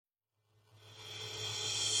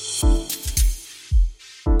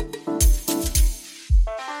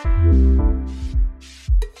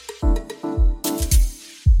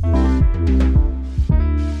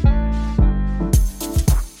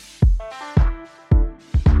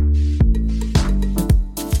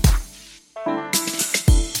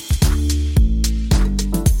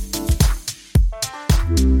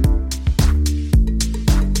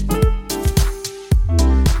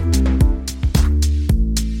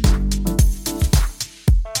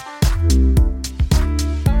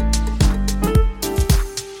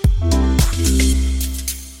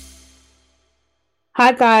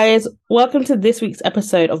Hi guys, welcome to this week's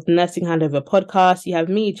episode of the Nursing Handover podcast. You have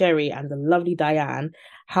me, Jerry, and the lovely Diane.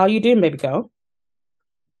 How are you doing, baby girl?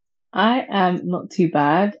 I am not too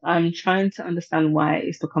bad. I'm trying to understand why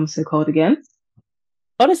it's become so cold again.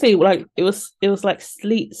 Honestly, like it was like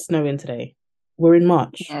sleet snowing today. We're in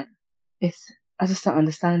March. Yeah, it's I just don't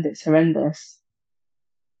understand. It's horrendous,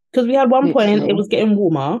 Because we had one point it literally. was getting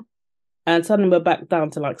warmer and suddenly we're back down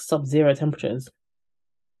to like sub-zero temperatures.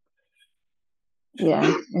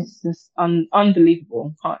 Yeah, it's just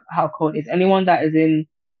unbelievable how cold it is. Anyone that is in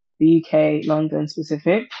the UK, London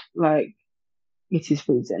specific, like it is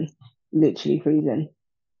freezing, literally freezing.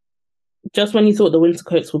 Just when you thought the winter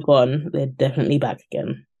coats were gone, they're definitely back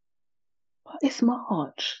again. But it's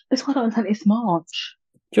March. That's what I don't understand. It's March.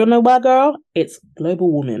 Do you know why, girl? It's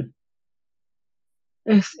global warming.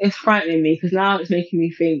 It's frightening me because now it's making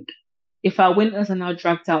me think if our winters are now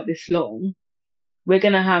dragged out this long. We're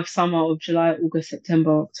gonna have summer of July, August,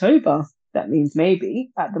 September, October. That means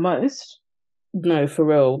maybe at the most. No, for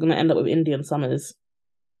real. We're gonna end up with Indian summers.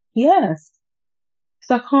 Yes.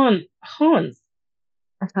 So I cannot.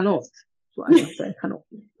 That's what I should say. I cannot.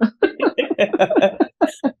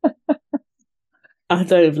 I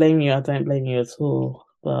don't blame you. I don't blame you at all.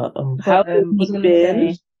 But how But have your was week I gonna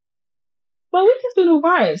been? say? Well, week has been all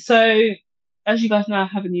right. So as you guys know, I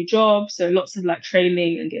have a new job, so lots of like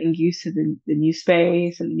training and getting used to the new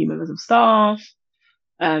space and the new members of staff.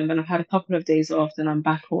 And I've had a couple of days off, and I'm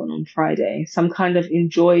back on Friday. So I'm kind of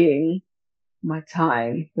enjoying my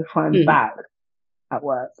time before I'm Hmm. back at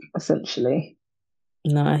work, essentially.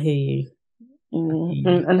 No, I hear you. And,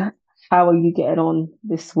 Hmm. and how are you getting on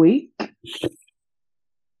this week?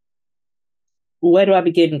 Where do I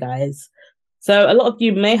begin, guys? So a lot of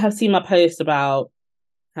you may have seen my post about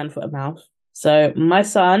hand, foot, and mouth. So my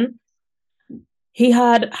son, he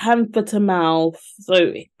had hand, foot, and mouth.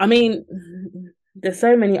 So I mean, there's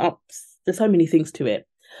so many ups, there's so many things to it.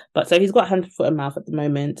 But so he's got hand, foot, and mouth at the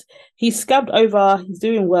moment. He's scabbed over. He's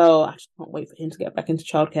doing well. I just can't wait for him to get back into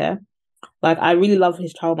childcare. Like I really love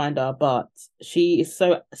his childminder, but she is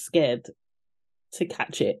so scared to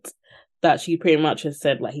catch it that she pretty much has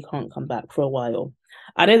said like he can't come back for a while.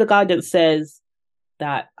 I know the guidance says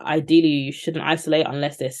that ideally you shouldn't isolate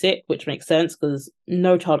unless they're sick, which makes sense because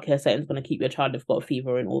no childcare setting is going to keep your child if they've got a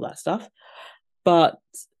fever and all that stuff. But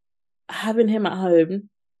having him at home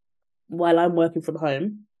while I'm working from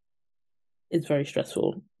home is very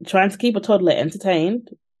stressful. Trying to keep a toddler entertained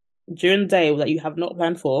during the day that you have not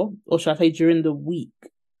planned for, or should I say during the week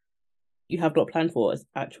you have not planned for, is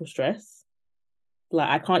actual stress. Like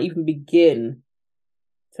I can't even begin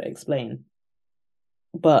to explain.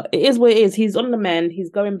 But it is what it is. He's on the mend. He's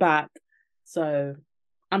going back. So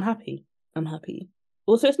I'm happy. I'm happy.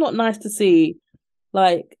 Also, it's not nice to see,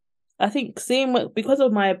 like, I think seeing what, because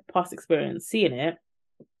of my past experience, seeing it,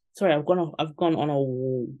 sorry, I've gone on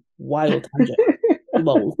a wild tangent.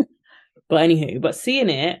 Lol. But anywho, but seeing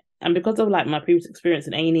it, and because of like my previous experience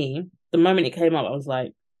in A&E, the moment it came up, I was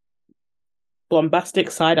like,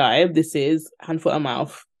 bombastic side eye. This is hand, foot, and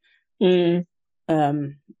mouth. Mm,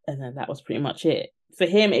 And then that was pretty much it. For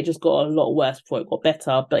him, it just got a lot worse before it got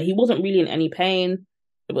better, but he wasn't really in any pain.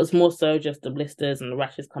 It was more so just the blisters and the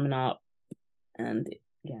rashes coming up. And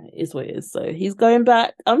yeah, it is what it is. So he's going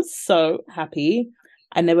back. I'm so happy.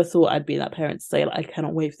 I never thought I'd be that parent to say, like, I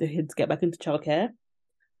cannot wait for him to get back into childcare,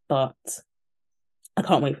 but I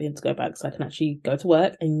can't wait for him to go back so I can actually go to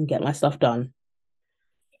work and get my stuff done.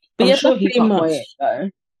 But I'm yeah, sure that's he pretty can't much. wait though.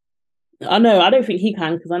 I know. I don't think he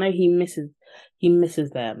can because I know he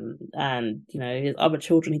misses them, and his other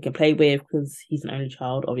children he can play with because he's an only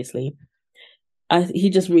child. Obviously, he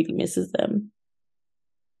just really misses them.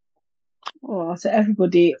 Oh, so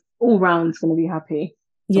everybody all round is going to be happy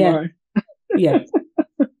Yeah, tomorrow. yeah,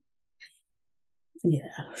 yeah.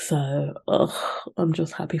 So, I'm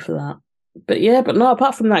just happy for that. But yeah, but no.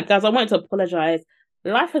 Apart from that, guys, I wanted to apologize.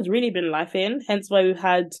 Life has really been life in. Hence why we've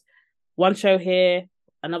had one show here,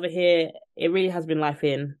 another here. It really has been life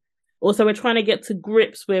in. Also, we're trying to get to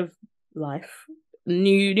grips with life.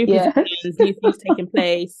 New Yes. positions, new things taking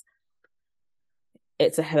place.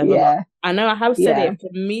 It's a hell of a lot. Yeah. I know I have said Yeah. it for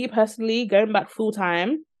me personally, going back full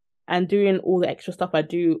time and doing all the extra stuff I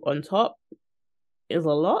do on top is a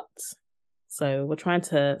lot. So we're trying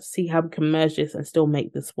to see how we can merge this and still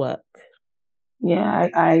make this work. Yeah.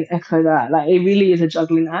 I echo that. Like it really is a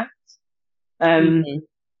juggling act. Um, Mhm.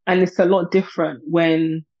 and it's a lot different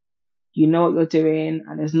when you know what you're doing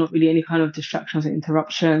and there's not really any kind of distractions and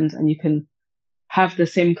interruptions and you can have the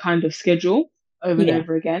same kind of schedule over and Yeah.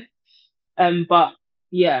 over again. But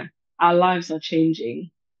yeah, our lives are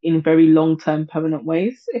changing in very long-term permanent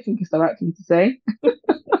ways. I think it's the right thing to say.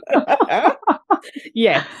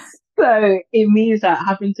 Yes, So it means that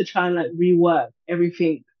having to try and like rework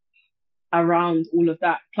everything around all of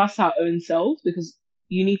that, plus our own selves, because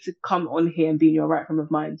you need to come on here and be in your right frame of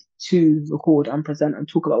mind to record and present and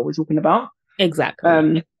talk about what we're talking about. exactly.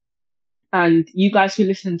 Um, and you guys who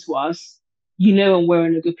listen to us, you know when we're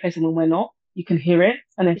in a good place and when we're not. You can hear it.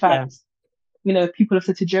 And in Yeah. fact, people have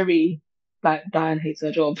said to Jerry, like, Diane hates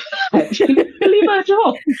her job. Like, she needs to leave her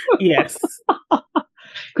job. Yes,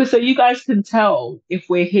 Because so you guys can tell if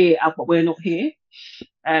we're here but we're not here.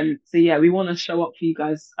 So yeah, we want to show up for you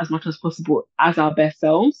guys as much as possible as our best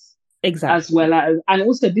selves, as exactly. well as, and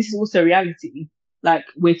also this is also reality. Like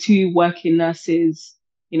we're two working nurses.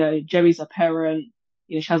 Jerry's a parent.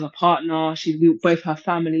 She has a partner. We both have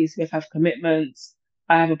families. We both have commitments.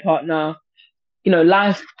 I have a partner.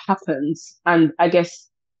 Life happens, and I guess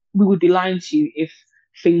we would be lying to you if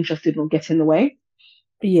things just did not get in the way.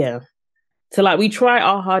 Yeah. So like we try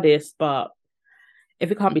our hardest, but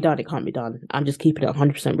if it can't be done, it can't be done. I'm just keeping it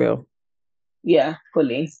 100% real. Yeah,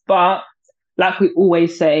 fully. But like we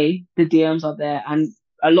always say, the DMs are there, and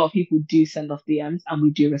a lot of people do send us DMs, and we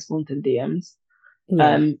do respond to the DMs.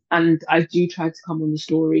 Yeah. And I do try to come on the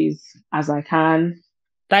stories as I can.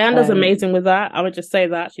 Diane does Um, amazing with that. I would just say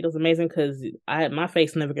that she does amazing because I my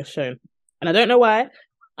face never gets shown, and I don't know why.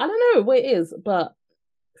 I don't know what it is, but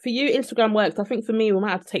for you, Instagram works. I think for me, we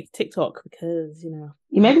might have to take TikTok because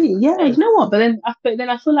maybe, yeah, you yes. know what? But then I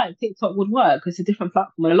feel like TikTok would work. It's a different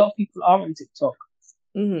platform, and a lot of people are on TikTok.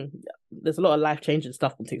 There's a lot of life changing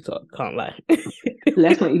stuff on TikTok. Can't lie.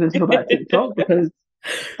 Let's not even talk about TikTok because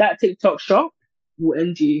that TikTok shop will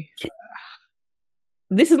end you.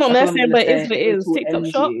 This is not That's what I'm nursing, gonna but it is say. what it It is. will TikTok end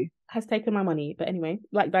shop you. has taken my money. But anyway,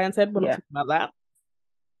 like Diane said, we're not Yeah, talking about that.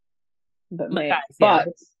 but But mate, guys, yeah, but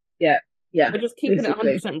yeah, yeah, we're just keeping it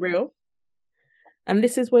basically. 100% real. And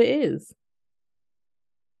this is what it is.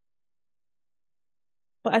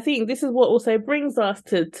 But I think this is what also brings us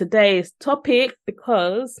to today's topic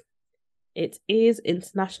because it is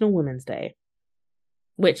International Women's Day,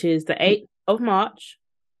 which is the 8th of March,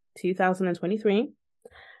 2023.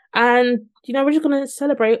 And, we're just going to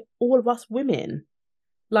celebrate all of us women.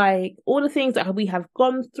 Like all the things that we have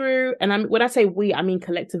gone through. And when I say we, I mean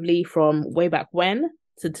collectively from way back when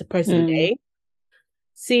to present Mm, day.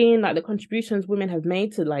 Seeing like the contributions women have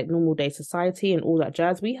made to like normal day society and all that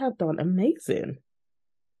jazz, we have done amazing.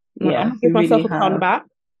 Like I'm yeah, gonna we give myself really a pat on the have. back.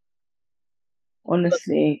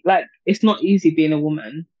 Honestly, like it's not easy being a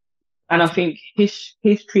woman, and I At think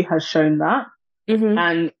history has shown that. mm-hmm.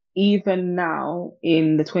 And even now,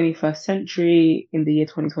 in the 21st century, in the year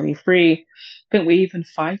 2023, I think we're even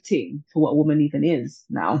fighting for what a woman even is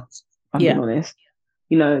now. If I'm being Yeah. honest,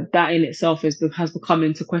 that in itself has become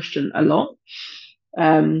into question a lot.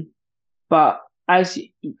 But as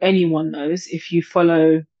anyone knows, if you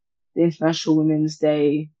follow the International Women's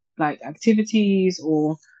Day like activities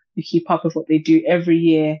or you keep up with what they do every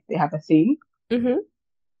year, they have a theme. Mm-hmm.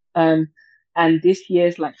 Um, and this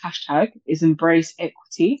year's like hashtag is embrace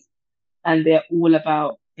equity, and they're all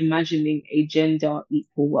about imagining a gender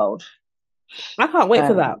equal world. I can't wait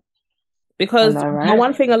for that Um, I because know, my right?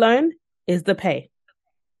 one thing alone is the pay.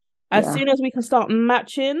 As Yeah. soon as we can start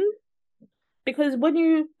matching, because when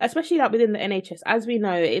you, especially like within the NHS, as we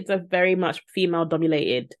know, it's a very much female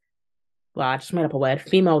dominated. Well, I just made up a word,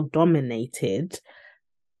 female dominated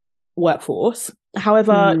workforce.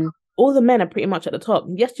 However, Mm, all the men are pretty much at the top.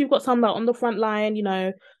 Yes, you've got some that are on the front line,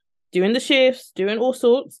 doing the shifts, doing all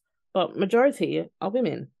sorts, but majority are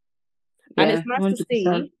women. And it's yeah, nice to 100%.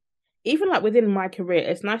 see, even like within my career,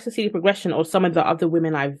 it's nice to see the progression of some of the other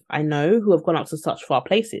women I know who have gone up to such far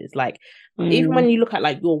places. Like even Mm, when you look at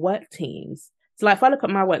like your work teams, so like if I look at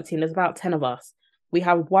my work team, there's about 10 of us. We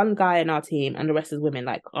have one guy in our team and the rest is women.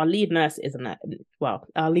 Like our lead nurse is a nurse. Well,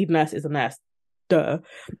 our lead nurse is a nurse. Duh.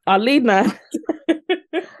 Our lead nurse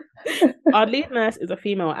our lead nurse is a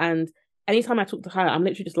female, and anytime I talk to her, I'm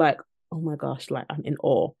literally just like, oh my gosh, like I'm in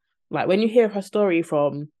awe. Like when you hear her story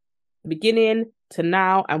from the beginning to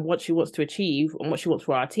now and what she wants to achieve and what she wants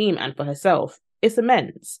for our team and for herself, it's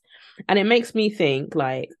immense. And it makes me think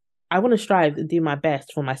like I want to strive and do my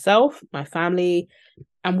best for myself, my family,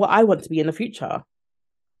 and what I want to be in the future.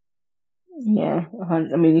 yeah, I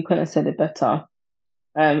mean, you couldn't have said it better.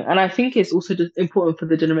 And I think it's also just important for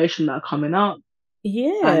the generation that are coming up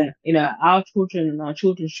Yeah, and, our children and our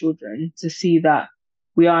children's children to see that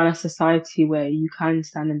we are in a society where you can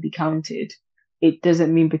stand and be counted. It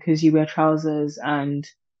doesn't mean because you wear trousers and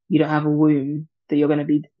you don't have a womb that you're going to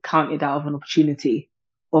be counted out of an opportunity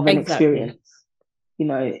of an exactly. experience.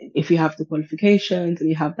 If you have the qualifications and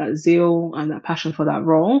you have that zeal and that passion for that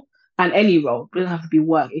role, and any role, it doesn't have to be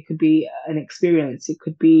work, it could be an experience, it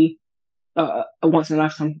could be a once in a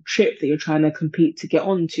lifetime trip that you're trying to compete to get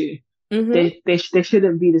onto. Mm-hmm. There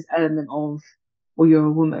shouldn't be this element of, well, you're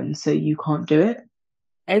a woman, so you can't do it.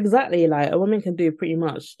 Exactly. Like a woman can do pretty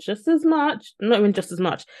much just as much, not even just as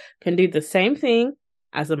much, can do the same thing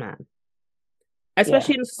as a man. Yeah,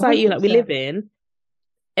 Especially in the society that we 100%. live in,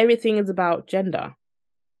 everything is about gender.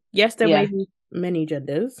 Yes, there may Yeah. be many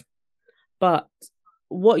genders, but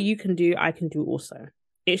what you can do, I can do also.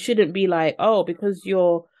 It shouldn't be like, oh, because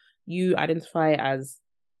you identify as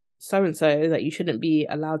so and so that you shouldn't be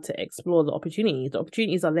allowed to explore the opportunities. The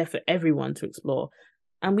opportunities are there for everyone to explore,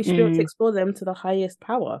 and we should be able to Mm, explore them to the highest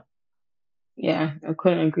power. yeah, I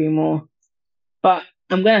couldn't agree more. But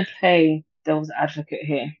I'm gonna play devil's advocate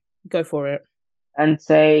here Go for it. and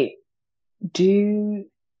say, do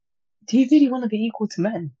do you really want to be equal to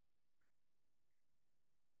men?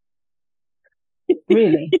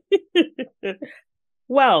 Really?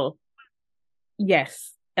 Well,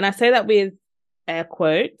 yes. And I say that with air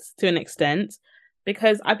quotes to an extent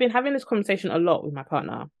because I've been having this conversation a lot with my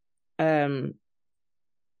partner. Um,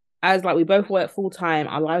 as like we both work full time,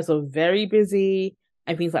 our lives are very busy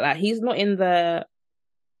and things like that. He's not in the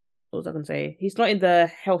what was I gonna say? He's not in the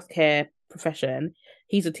healthcare profession.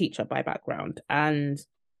 He's a teacher by background. And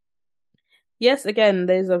yes, again,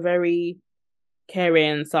 there's a very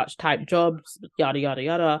caring such type jobs, yada yada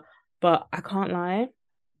yada. But I can't lie.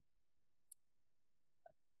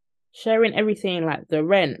 Sharing everything like the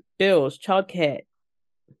rent, bills, childcare,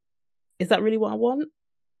 is that really what I want?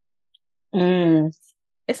 Mm,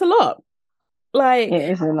 It's a lot. Like it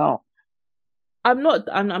is a lot. I'm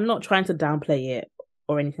not trying to downplay it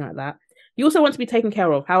or anything like that. You also want to be taken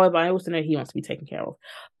care of. However, I also know he wants to be taken care of.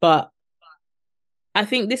 But I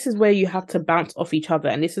think this is where you have to bounce off each other.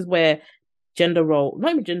 And this is where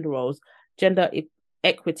not even gender roles, gender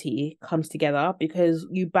equity comes together because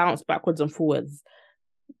you bounce backwards and forwards.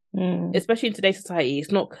 Mm, Especially in today's society,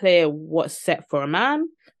 it's not clear what's set for a man,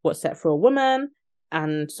 what's set for a woman,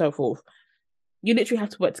 and so forth. You literally have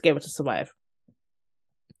to work together to survive.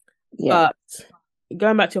 yeah. But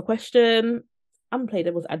going back to your question, I'm playing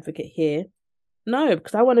devil's advocate here. No,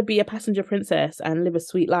 because I want to be a passenger princess and live a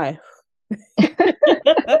sweet life.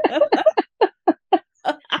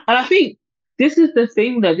 And I think this is the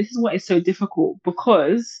thing though, this is what is so difficult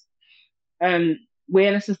because um we're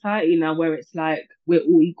in a society now where it's like we're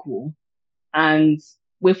all equal and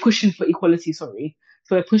we're pushing for equality, sorry.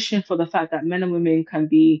 So we're pushing for the fact that men and women can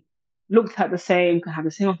be looked at the same, can have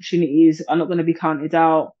the same opportunities, are not going to be counted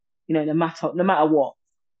out, no matter what,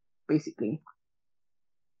 basically.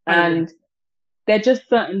 I agree. And there are just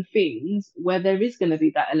certain things where there is going to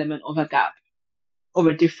be that element of a gap or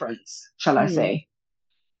a difference, shall I Mm. say.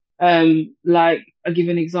 Like I'll give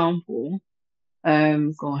you an example.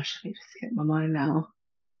 Gosh, let me just get my mind now.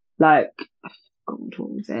 Like, God,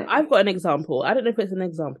 what was it? I've got an example. I don't know if it's an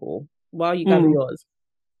example while you gather Mm, yours.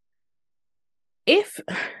 If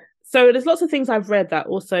so, there's lots of things I've read that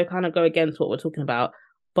also kind of go against what we're talking about.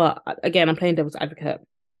 But again, I'm playing devil's advocate.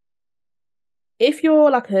 If you're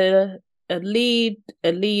like a lead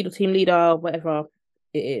or team leader, whatever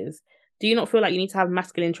it is, do you not feel like you need to have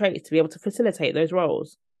masculine traits to be able to facilitate those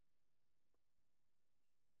roles?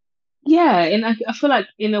 yeah, and I feel like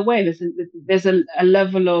in a way there's a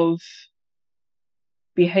level of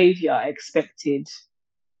behavior expected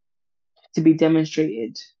to be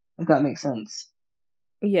demonstrated, if that makes sense,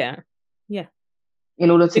 Yeah. Yeah. in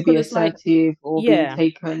order to be Because it's like, assertive or be yeah,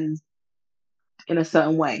 taken in a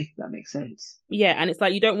certain way, if that makes sense. yeah. And it's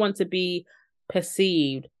like you don't want to be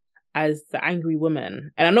perceived as the angry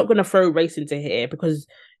woman. And I'm not gonna throw race into here because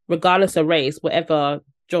regardless of race, whatever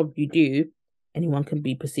job you do, anyone can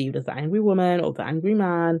be perceived as the angry woman or the angry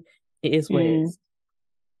man. It is what it Mm, is.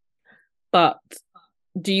 But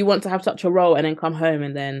do you want to have such a role and then come home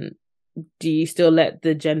and then do you still let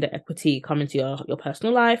the gender equity come into your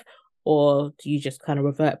personal life? Or do you just kind of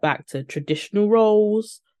revert back to traditional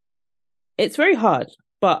roles? It's very hard,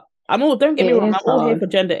 but don't get me it wrong, I'm is all here hard. for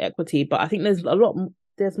gender equity, but I think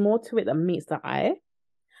there's more to it than meets the eye.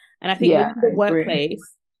 And I think Yeah, within the I agree.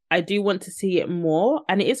 workplace, I do want to see it more,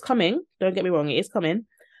 and it is coming. Don't get me wrong, it is coming,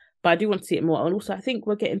 but I do want to see it more. And also, I think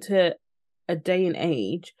we're getting to a day and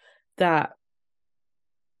age that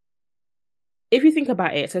if you think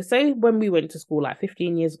about it, so say when we went to school like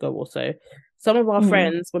 15 years ago or so, some of our Mm,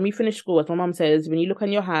 friends, when we finished school, as my mum says, when you look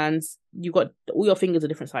on your hands, you got all your fingers are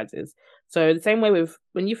different sizes. So the same way with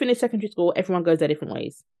when you finish secondary school, everyone goes their different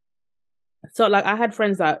ways. So like I had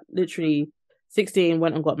friends that literally 16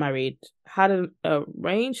 went and got married, had an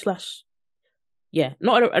arranged slash yeah,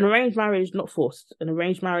 not an arranged marriage, not forced, an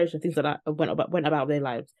arranged marriage and things like that went about their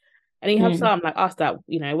lives. And you have mm, some like us that,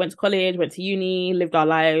 went to college, went to uni, lived our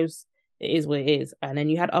lives it is what it is. And then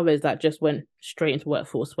you had others that just went straight into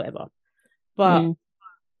workforce, whatever. But Mm.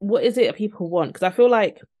 what is it that people want? Because I feel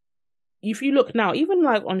like if you look now, even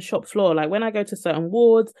like on shop floor, like when I go to certain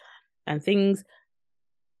wards and things,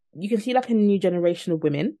 you can see like a new generation of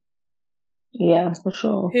women Yeah, for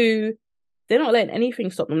sure. who they're not letting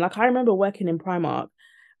anything stop them. Like I remember working in Primark,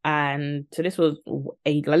 and so this was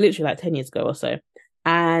like, literally like 10 years ago or so.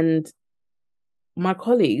 And my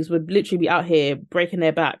colleagues would literally be out here breaking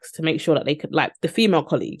their backs to make sure that they could, like the female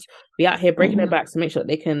colleagues, be out here breaking their Mm. backs to make sure that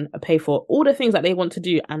they can pay for all the things that they want to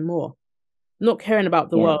do and more, not caring about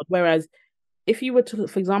the Yeah. world. Whereas if you were to,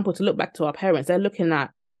 for example, to look back to our parents, they're looking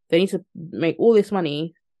at they need to make all this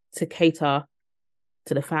money to cater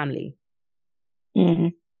to the family.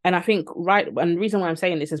 Mm. And I think and the reason why I'm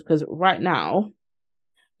saying this is because right now,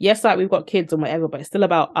 yes, like we've got kids and whatever, but it's still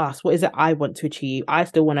about us. What is it I want to achieve? I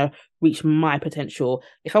still want to reach my potential.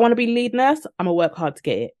 If I want to be lead nurse, I'm gonna work hard to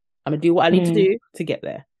get it. I'm gonna do what I need to Mm. do to get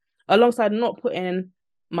there. Alongside not putting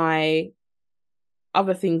my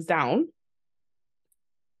other things down.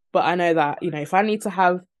 But I know that, if I need to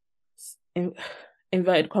have in,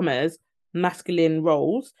 inverted commas, masculine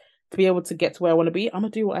roles to be able to get to where I want to be, I'm gonna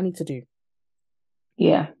do what I need to do.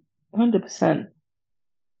 Yeah, 100%.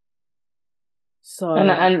 So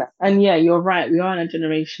And yeah, you're right. We are in a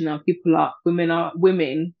generation now.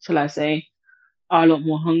 Women, shall I say, are a lot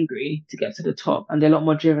more hungry to get to the top, and they're a lot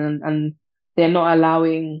more driven, and they're not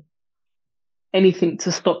allowing anything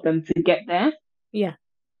to stop them to get there, yeah,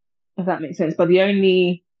 if that makes sense. But the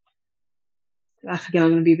only, again, I'm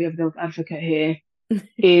going to be a bit of the advocate here,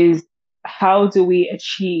 is how do we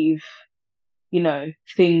achieve,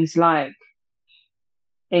 things like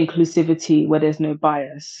inclusivity where there's no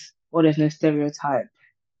bias or there's no stereotype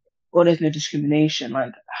or there's no discrimination?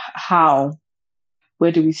 Like, how?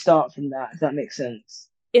 Where do we start from that? Does that make sense?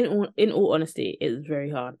 in all honesty, it's very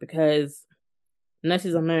hard because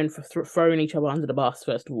nurses are known for throwing each other under the bus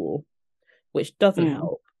first of all, which doesn't Mm.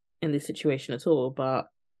 help in this situation at all. But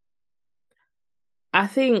I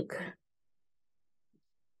think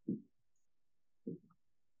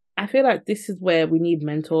I feel like this is where we need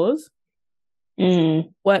mentors,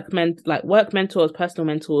 Mm. work mentors, personal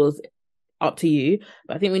mentors, up to you.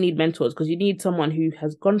 But I think we need mentors because you need someone who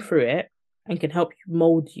has gone through it and can help you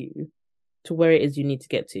mold you to where it is you need to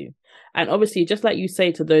get to. And obviously, just like you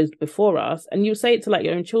say to those before us, and you say it to like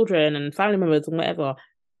your own children and family members and whatever,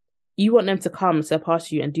 you want them to come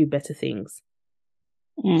surpass you and do better things.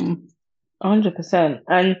 Mm. 100%.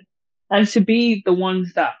 And to be the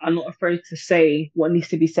ones that are not afraid to say what needs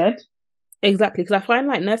to be said. Exactly. Because I find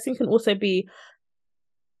like nursing can also be,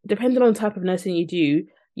 depending on the type of nursing you do,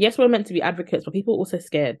 yes, we're meant to be advocates, but people are also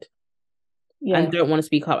scared and Yeah. don't want to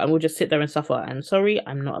speak up and will just sit there and suffer. And sorry,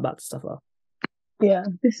 I'm not about to suffer. Yeah.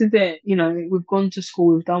 This is it. We've gone to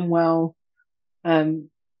school, we've done well. Um,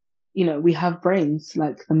 we have brains,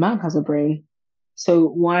 like the man has a brain. So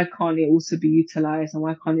why can't it also be utilized and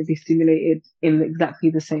why can't it be stimulated in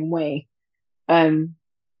exactly the same way? Um,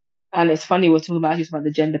 and it's funny we're talking about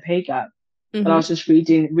the gender pay gap. And I Mm-hmm. was just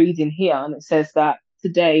reading here, and it says that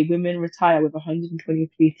today women retire with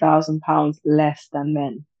 £123,000 less than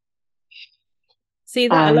men. See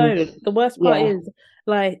that And alone. The worst part yeah, is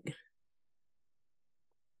like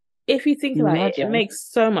if you think can you about it, it imagine? makes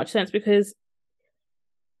so much sense because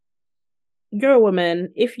you're a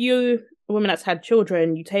woman. If you a woman that's had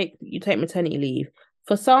children, you take maternity leave.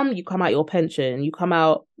 For some, you come out your pension. You come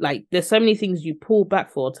out like there's so many things you pull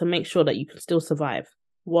back for to make sure that you can still survive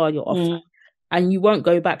while you're off time. Mm, And you won't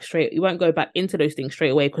go back straight. You won't go back into those things straight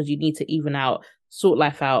away because you need to even out, sort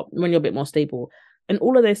life out when you're a bit more stable. And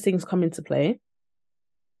all of those things come into play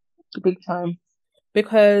big time.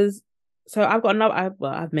 because so I've got another I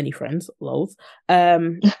have many friends, lols. I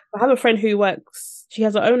have a friend who works, she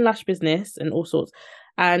has her own lash business and all sorts.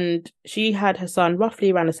 And she had her son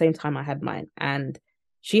roughly around the same time I had mine. And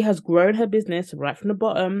she has grown her business right from the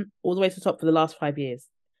bottom all the way to the top for the last 5 years.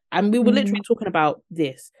 And we were literally Mm, talking about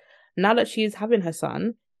this. Now that she's having her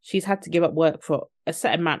son, she's had to give up work for a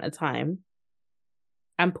set amount of time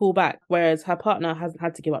and pull back, whereas her partner hasn't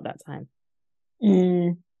had to give up that time.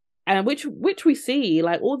 mm, And which we see,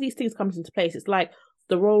 like all these things comes into place. It's like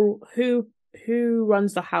the role who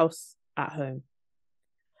runs the house at home.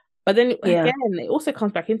 But then yeah, again, it also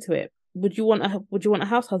comes back into it. Would you want a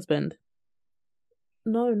house husband?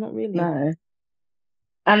 No, not really. no.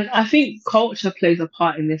 And I think culture plays a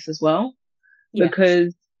part in this as well, Yeah.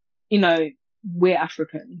 because, you know, we're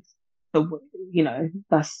Africans. So,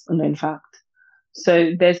 that's a known fact.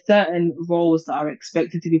 So there's certain roles that are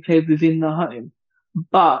expected to be played within the home.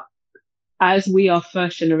 But as we are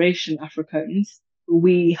first generation Africans,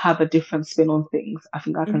 we have a different spin on things. I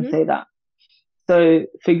think I can Hmm. say that. So,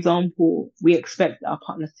 for example, we expect our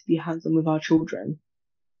partners to be hands-on with our children.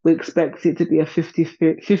 We expect it to be a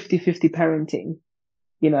 50-50 parenting.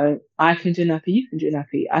 I can do nappy, you can do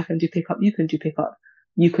nappy. I can do pickup, you can do pickup.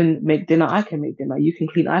 You can make dinner, I can make dinner. You can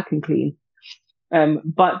clean, I can clean.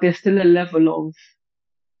 But there's still a level of,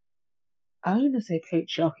 I don't want to say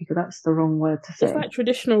patriarchy because that's the wrong word to It's say. like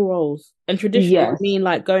traditional roles. And traditional, I Yes, mean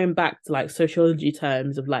like going back to like sociology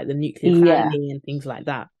terms of like the nuclear yeah, family and things like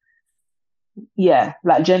that. yeah,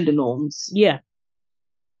 like gender norms. Yeah.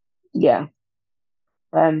 Yeah.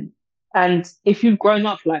 Um, and if you've grown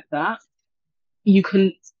up like that, you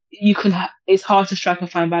can, it's hard to strike a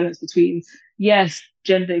fine balance between, yes,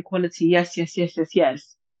 gender equality, yes, yes, yes, yes,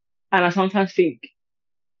 yes. And I sometimes think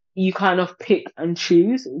you kind of pick and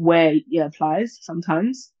choose where it applies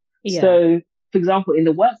sometimes. Yeah. So, for example, in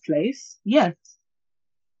the workplace, yes,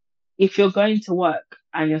 if you're going to work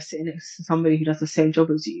and you're sitting next to somebody who does the same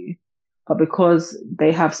job as you, but because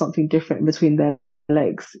they have something different between their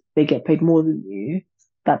legs, they get paid more than you,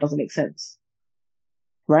 that doesn't make sense,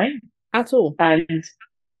 right? At all. And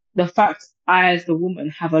the fact I, as the woman,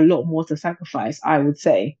 have a lot more to sacrifice, I would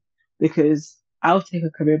say, because I'll take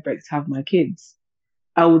a career break to have my kids.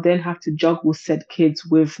 I will then have to juggle said kids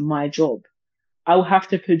with my job. I will have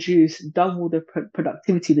to produce double the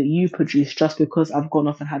productivity that you produce just because I've gone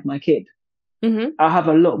off and had my kid. Mm-hmm. I'll have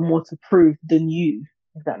a lot more to prove than you,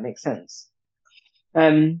 if that makes sense.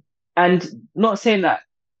 Um, and not saying that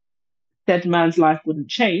said man's life wouldn't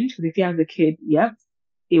change, because if he has a kid, yeah,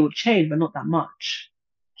 it would change, but not that much.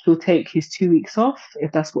 He'll take his 2 weeks off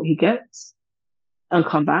if that's what he gets and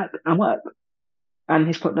come back and work. And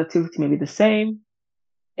his productivity may be the same,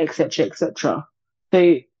 etc., etc.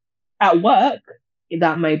 So at work,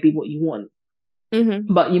 that may be what you want.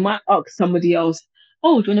 Mm-hmm. But you might ask somebody else,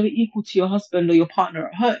 oh, do you want to be equal to your husband or your partner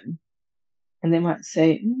at home? And they might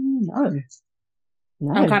say, no, I'm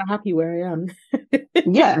no. kind of happy where I am.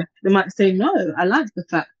 Yeah, they might say, no, I like the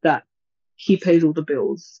fact that he pays all the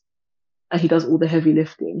bills and he does all the heavy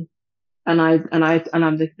lifting. And I'm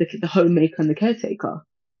the homemaker and the caretaker.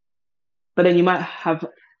 But then you might have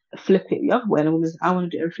flip it the other way, and a woman's, I want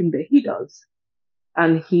to do everything that he does.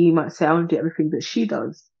 And he might say, I want to do everything that she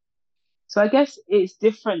does. So I guess it's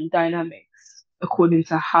different dynamics according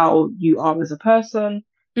to how you are as a person,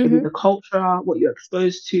 maybe Mm-hmm. the culture, what you're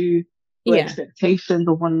exposed to, your Yeah. expectations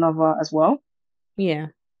of one another as well. Yeah.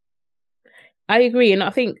 I agree. And I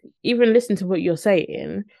think even listening to what you're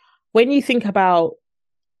saying, when you think about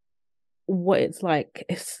what it's like,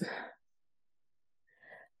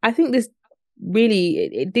 I think this really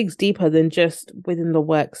it digs deeper than just within the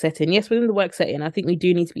work setting. Yes, within the work setting, I think we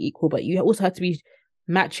do need to be equal, but you also have to be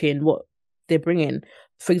matching what they're bringing.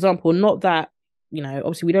 For example, not that,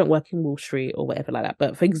 obviously we don't work in Wall Street or whatever like that,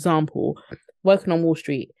 but for example, working on Wall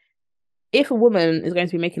Street, if a woman is going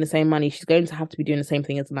to be making the same money, she's going to have to be doing the same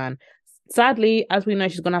thing as a man. Sadly, as we know,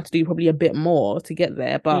 she's going to have to do probably a bit more to get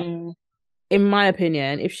there. But Mm, in my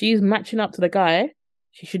opinion, if she's matching up to the guy,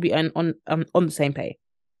 she should be on the same pay.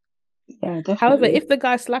 yeah, However, definitely. if the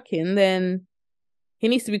guy's slacking, then he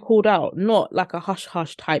needs to be called out, not like a hush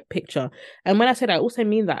hush type picture. And when I say that, I also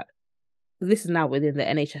mean that this is now within the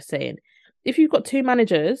NHS saying, if you've got two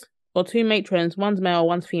managers or two matrons, one's male,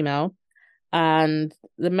 one's female, and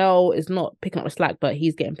the male is not picking up the slack, but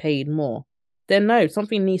he's getting paid more, then no,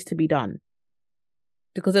 something needs to be done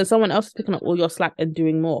because then someone else is picking up all your slack and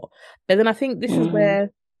doing more. But then I think this is Mm,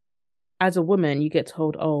 where, as a woman, you get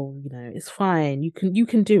told, "Oh, it's fine. You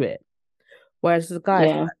can do it." Whereas the guys,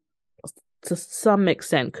 yeah, to some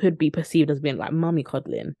extent, could be perceived as being like mummy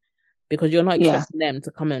coddling because you're not yeah, expecting them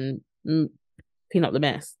to come and clean up the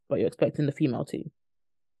mess, but you're expecting the female to.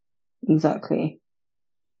 exactly.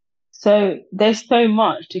 So there's so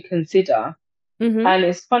much to consider. Mm-hmm. And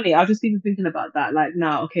it's funny, I've just been thinking about that. Like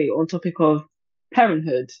now, okay, on topic of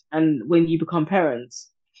parenthood and when you become parents.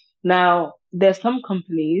 Now, there's some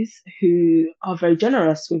companies who are very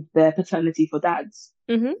generous with their paternity for dads.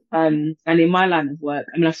 Mm-hmm. And in my line of work,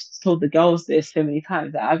 I mean, I've told the girls this so many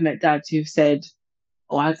times that I've met dads who've said,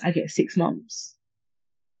 "Oh, I get 6 months,"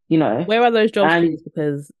 you know. Where are those jobs, And please?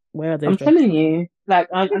 Because where are those I'm jobs? telling you, like,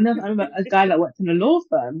 I remember a guy that worked in a law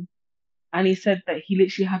firm, and he said that he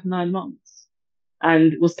literally had 9 months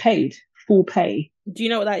and was paid full pay. Do you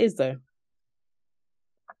know what that is, though?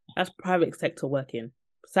 That's private sector working.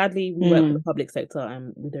 Sadly, we work for the Mm, public sector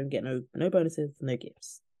and we don't get no bonuses, no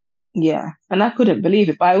gifts. yeah, and I couldn't believe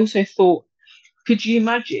it. But I also thought, could you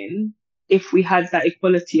imagine if we had that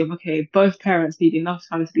equality of, okay, both parents need enough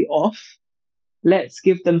time to be off, let's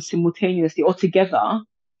give them simultaneously or together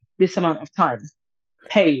this amount of time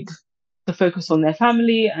paid to focus on their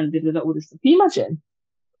family and all this stuff. Can you imagine?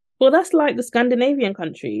 Well, that's like the Scandinavian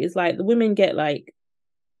countries. Like the women get like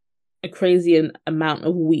a crazy amount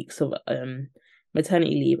of weeks of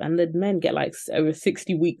maternity leave, and the men get like over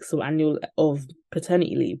 60 weeks of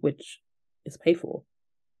paternity leave, which is paid for.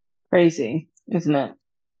 Crazy, isn't it?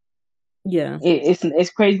 Yeah.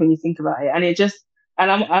 It's crazy when you think about it, and it just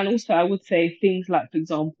and also I would say things like, for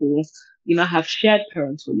example, have shared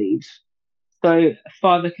parental leave, so a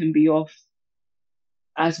father can be off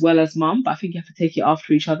as well as mum, but I think you have to take it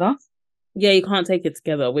after each other. Yeah, you can't take it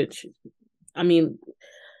together, which I mean,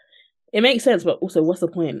 it makes sense, but also what's the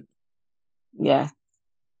point? Yeah,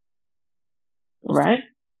 What's the right.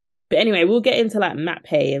 But anyway, we'll get into like mat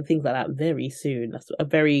pay and things like that very soon. That's a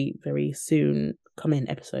very, very soon coming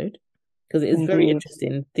episode because it is very Indeed,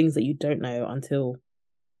 interesting things that you don't know until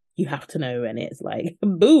you have to know, and it's like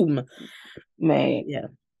boom. mate. Yeah.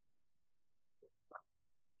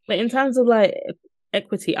 But in terms of like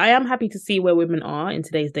equity, I am happy to see where women are in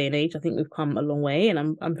today's day and age. I think we've come a long way, and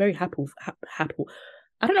I'm very happy. Happy.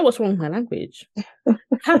 I don't know what's wrong with my language.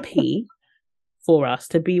 Happy for us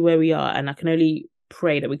to be where we are, and I can only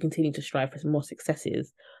pray that we continue to strive for some more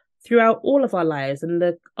successes throughout all of our lives and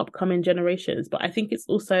the upcoming generations. But I think it's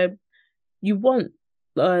also you want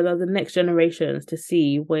the next generations to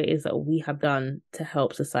see what it is that we have done to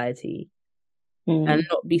help society and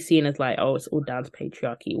not be seen as like, oh, it's all down to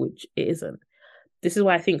patriarchy, which it isn't. This is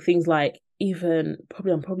why I think things like even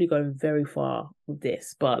probably I'm probably going very far with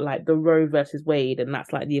this, but like the Roe versus Wade, and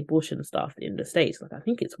that's like the abortion stuff in the States. Like I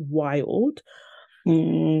think it's wild,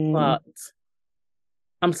 but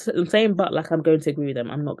I'm saying but like I'm going to agree with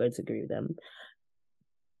them. I'm not going to agree with them.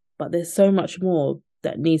 But there's so much more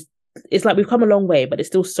that needs. It's like we've come a long way, but there's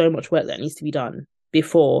still so much work that needs to be done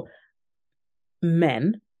before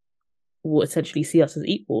men will essentially see us as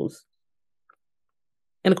equals.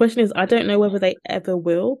 And the question is, I don't know whether they ever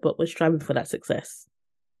will, but we're striving for that success.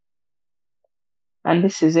 And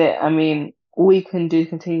this is it. I mean, all we can do is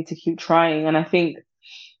continue to keep trying. And I think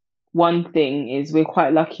one thing is we're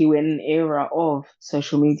quite lucky we're in an era of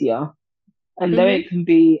social media. And though Mm-hmm. it can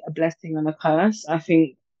be a blessing and a curse, I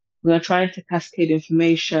think we are trying to cascade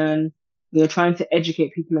information. We are trying to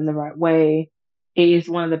educate people in the right way. It is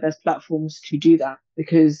one of the best platforms to do that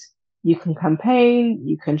because you can campaign,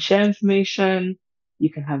 you can share information, you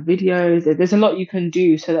can have videos. There's a lot you can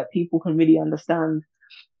do so that people can really understand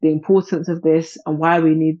the importance of this and why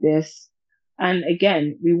we need this. And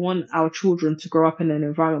again, we want our children to grow up in an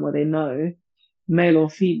environment where they know, male or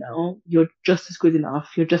female, you're just as good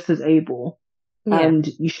enough, you're just as able, Yeah, and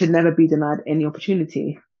you should never be denied any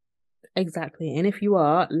opportunity. exactly. And if you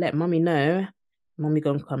are, let mummy know. Mummy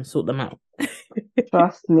gonna come sort them out.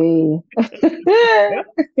 Trust me.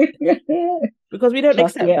 Because we don't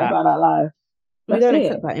Trust me accept that. about that life. We That's don't it.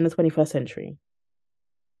 accept that in the 21st century.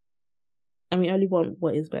 And we only want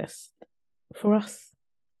what is best for us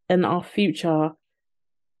and our future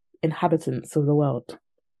inhabitants of the world.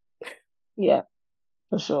 Yeah,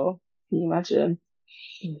 for sure. Can you imagine?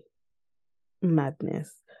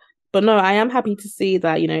 Madness. But no, I am happy to see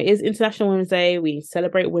that, it is International Women's Day. We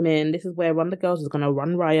celebrate women. This is where Run the Girls is going to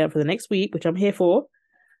run riot for the next week, which I'm here for.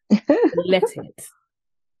 Let it.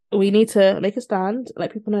 We need to make a stand,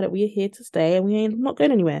 let people know that we are here to stay and we ain't not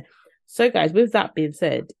going anywhere. So, guys, with that being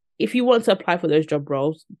said, if you want to apply for those job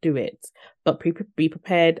roles, do it. But be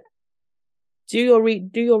prepared. Do your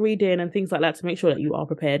reading and things like that to make sure that you are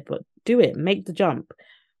prepared. But do it. Make the jump.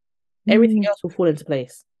 Everything else will fall into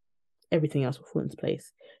place. Everything else will fall into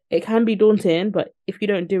place. It can be daunting, but if you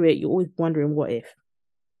don't do it, you're always wondering what if.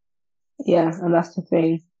 Yeah, and that's the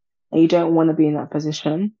thing. And you don't want to be in that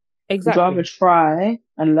position. You'd rather Exactly. try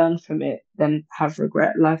and learn from it than have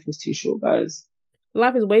regret. Life is too short, guys.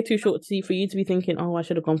 Life is way too short for you to be thinking, oh, I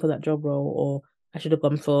should have gone for that job role or I should have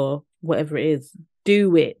gone for whatever it is.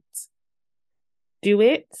 Do it. Do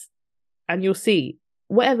it, and you'll see.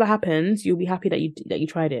 Whatever happens, you'll be happy that you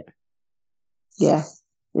tried it. Yeah,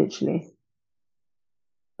 literally.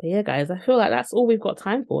 But yeah, guys, I feel like that's all we've got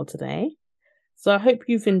time for today. So I hope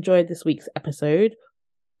you've enjoyed this week's episode.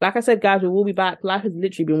 Like I said, guys, we will be back. Life has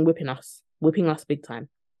literally been whipping us big time.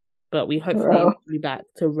 But we hopefully will Well, be back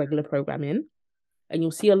to regular programming, and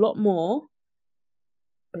you'll see a lot more.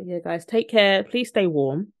 But yeah, guys, take care. Please stay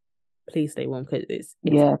warm. Please stay warm because it's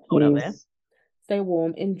yeah, cold out there. please. Stay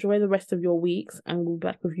warm. Enjoy the rest of your weeks, and we'll be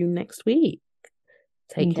back with you next week.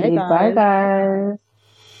 Take care, Indeed. Bye, guys. guys.